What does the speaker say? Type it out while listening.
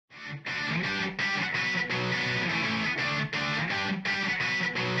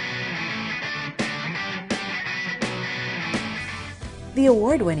The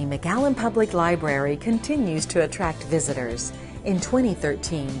award-winning McAllen Public Library continues to attract visitors. In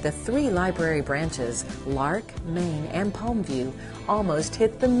 2013, the 3 library branches, Lark, Maine, and Palmview, almost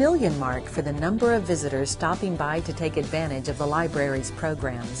hit the million mark for the number of visitors stopping by to take advantage of the library's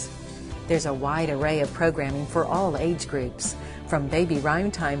programs. There's a wide array of programming for all age groups, from baby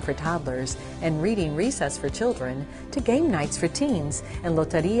rhyme time for toddlers and reading recess for children to game nights for teens and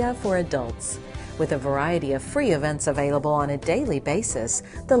loteria for adults. With a variety of free events available on a daily basis,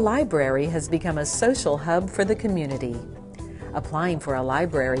 the library has become a social hub for the community. Applying for a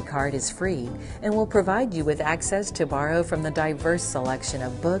library card is free and will provide you with access to borrow from the diverse selection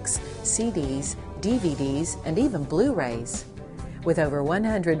of books, CDs, DVDs, and even Blu-rays. With over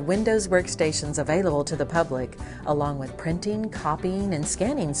 100 Windows workstations available to the public, along with printing, copying, and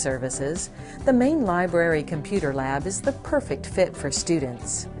scanning services, the main library computer lab is the perfect fit for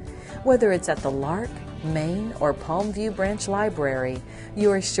students. Whether it's at the Lark, Maine, or Palmview Branch Library,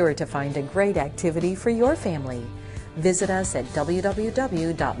 you are sure to find a great activity for your family. Visit us at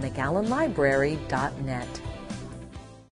www.mcallenlibrary.net.